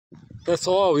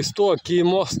Pessoal, estou aqui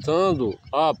mostrando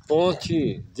a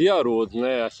ponte de Aroldo,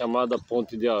 né? A chamada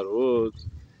ponte de Aroldo.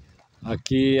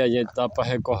 Aqui a gente tá para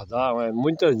recordar, né?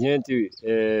 Muita gente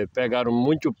pegaram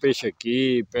muito peixe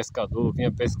aqui, pescador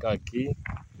vinha pescar aqui.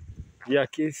 E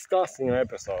aqui está assim, né,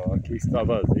 pessoal? Aqui está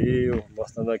vazio,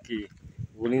 mostrando aqui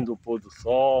o lindo pôr do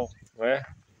sol, né?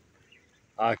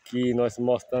 Aqui nós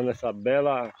mostrando essa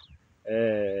bela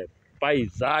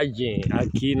paisagem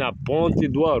aqui na ponte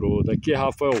do Aroldo. Aqui é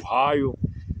Rafael Raio.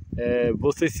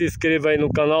 Você se inscreva aí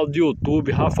no canal do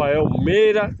YouTube Rafael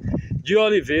Meira de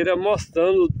Oliveira,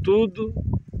 mostrando tudo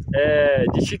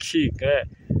de xique-xique, né?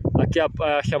 Aqui é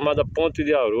a chamada ponte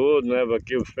de Aroldo, né?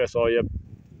 Aqui o pessoal ia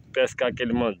pescar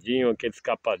aquele mandinho, aquele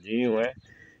escapadinho, né?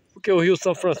 Porque o Rio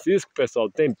São Francisco, pessoal,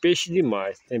 tem peixe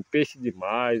demais,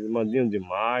 mandinho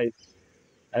demais.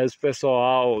 Aí os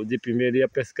pessoal de primeiro ia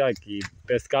pescar aqui,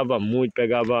 pescava muito,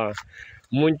 pegava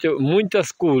muitas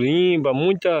curimbas,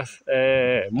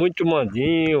 muito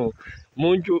mandinho,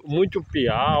 muito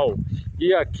piau.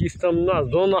 E aqui estamos na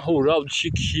zona rural do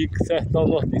xique-xique, sertão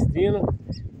nordestino.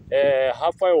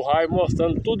 Rafael Raio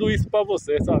mostrando tudo isso para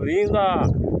você, essa linda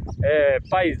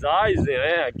paisagem,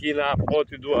 né? Aqui na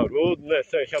ponte do Aroldo, né?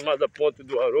 Essa chamada ponte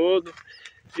do Aroldo.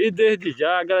 E desde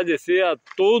já agradecer a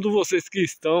todos vocês que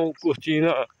estão curtindo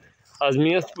as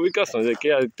minhas publicações. Aqui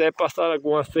até passaram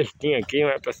alguma cestinha aqui,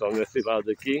 né, pessoal, nesse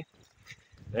lado aqui.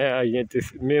 A gente,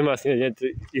 mesmo assim, a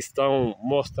gente está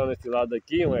mostrando esse lado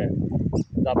aqui, né,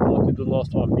 da ponte do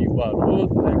nosso amigo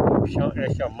Aroldo, né, como é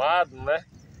chamado, né,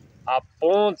 a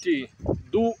ponte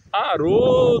do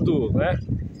Aroldo, né.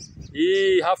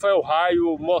 E Rafael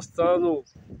Raio mostrando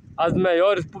as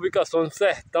melhores publicações do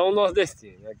sertão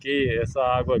nordestino. Aqui, essa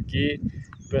água aqui,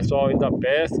 o pessoal ainda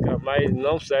pesca, mas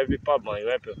não serve para banho,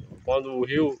 né, pessoal? Quando o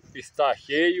rio está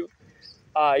cheio,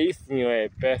 aí sim,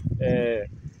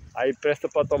 aí presta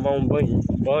para tomar um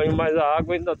banho, mas a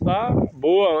água ainda tá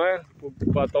boa, né,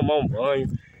 para tomar um banho.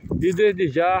 E desde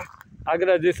já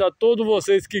agradeço a todos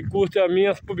vocês que curtem as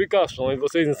minhas publicações,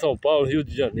 vocês em São Paulo, Rio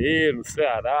de Janeiro,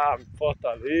 Ceará,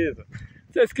 Fortaleza.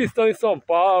 Vocês que estão em São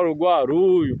Paulo,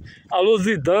 Guarulhos, alô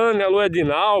Zidane, alô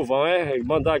Edinalva, né?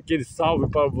 Mandar aquele salve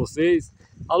para vocês.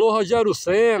 Alô Rogério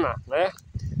Sena, né?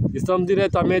 Estamos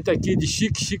diretamente aqui de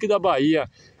xique-xique da Bahia.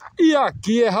 E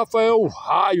aqui é Rafael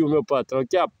Raio, meu patrão,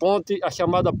 que é a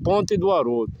chamada ponte do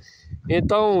Aroldo.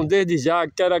 Então, desde já,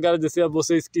 quero agradecer a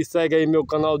vocês que seguem aí meu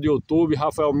canal do YouTube,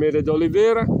 Rafael Meira de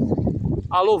Oliveira.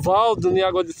 Alô Valdo, em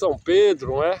Água de São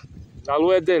Pedro, né?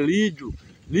 Alô Edelídio,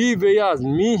 Lívia e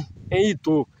Yasmin, em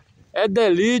Itu.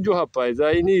 Delídio, rapaz,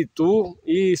 aí em Itu,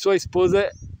 e sua esposa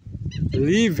é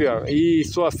Lívia e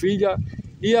sua filha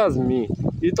Yasmin.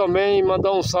 E também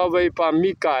mandar um salve aí para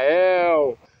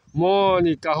Micael,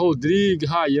 Mônica, Rodrigues,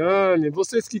 Rayane,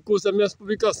 vocês que curtem as minhas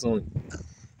publicações.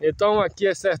 Então aqui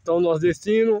é sertão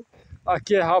nordestino,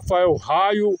 aqui é Rafael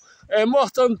Raio,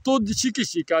 mostrando tudo de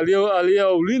xique-xique. Ali é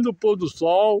o lindo pôr do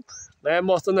sol, né?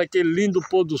 Mostrando aquele lindo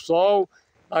pôr do sol.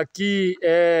 Aqui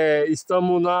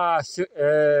estamos na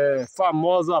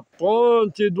famosa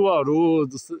ponte do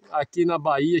Aroldo, aqui na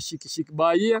Bahia, xique-xique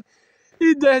Bahia.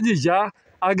 E desde já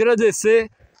agradecer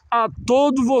a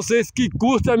todos vocês que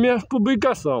curtem a minha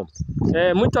publicação.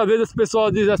 Muitas vezes as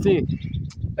pessoas dizem assim,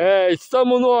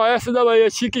 estamos no oeste da Bahia,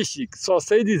 xique-xique. Só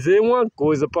sei dizer uma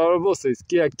coisa para vocês,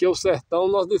 que aqui é o sertão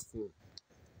nordestino.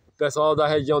 O pessoal da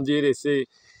região de Irecê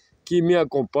que me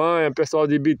acompanha, pessoal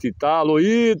de Bititá, alô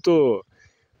Ito,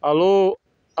 alô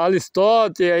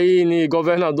Aristóteles aí, no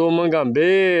Governador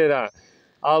Mangambeira,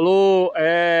 alô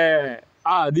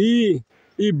Ari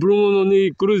e Bruno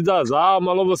de Cruz das Almas,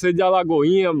 alô vocês de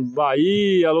Alagoinha,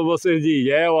 Bahia, alô vocês de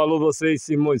Ilhéu, alô vocês de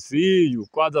Simões Filho,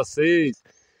 Quadra 6,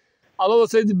 alô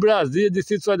vocês de Brasília,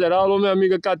 Distrito Federal, alô minha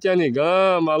amiga Catiane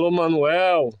Gama, alô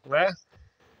Manuel, né?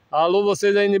 Alô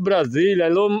vocês aí de Brasília,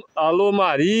 alô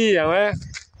Maria, né?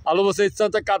 Alô vocês de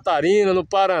Santa Catarina, no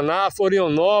Paraná,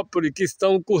 Florianópolis, que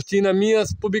estão curtindo as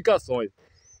minhas publicações.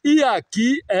 E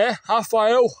aqui é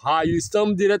Rafael Raio,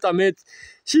 estamos diretamente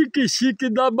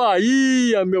xique-xique da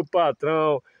Bahia, meu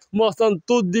patrão, mostrando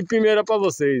tudo de primeira para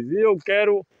vocês. E eu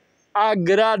quero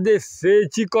agradecer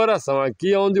de coração,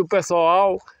 aqui é onde o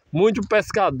pessoal, muito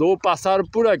pescador, passaram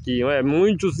por aqui, né?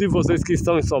 Muitos de vocês que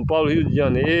estão em São Paulo, Rio de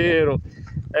Janeiro,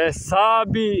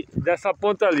 sabe dessa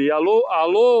ponta ali.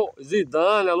 Alô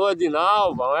Zidane, alô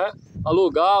Edinalva, né? Alô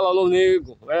Galo, alô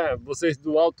Nego, né? Vocês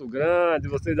do Alto Grande,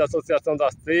 vocês da Associação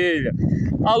das Telhas,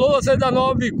 alô vocês da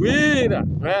Nova Iguira,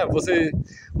 né?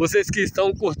 Vocês que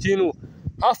estão curtindo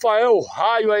Rafael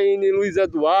Raio aí em Luiz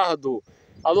Eduardo,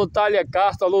 alô Thalia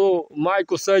Castro, alô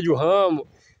Maico Sérgio Ramos.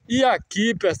 E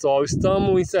aqui, pessoal,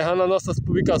 estamos encerrando as nossas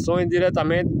publicações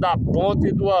diretamente da ponte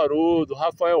do Aroldo.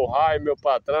 Rafael Raio, meu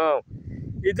patrão.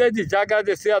 E desde já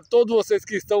agradecer a todos vocês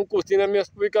que estão curtindo as minhas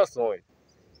publicações.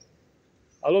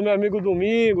 Alô, meu amigo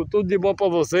Domingo, tudo de bom para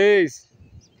vocês.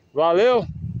 Valeu?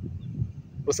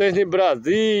 Vocês em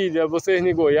Brasília, vocês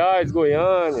em Goiás,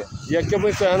 Goiânia. E aqui eu vou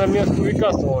encerrando as minhas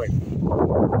publicações.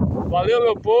 Valeu,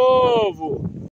 meu povo!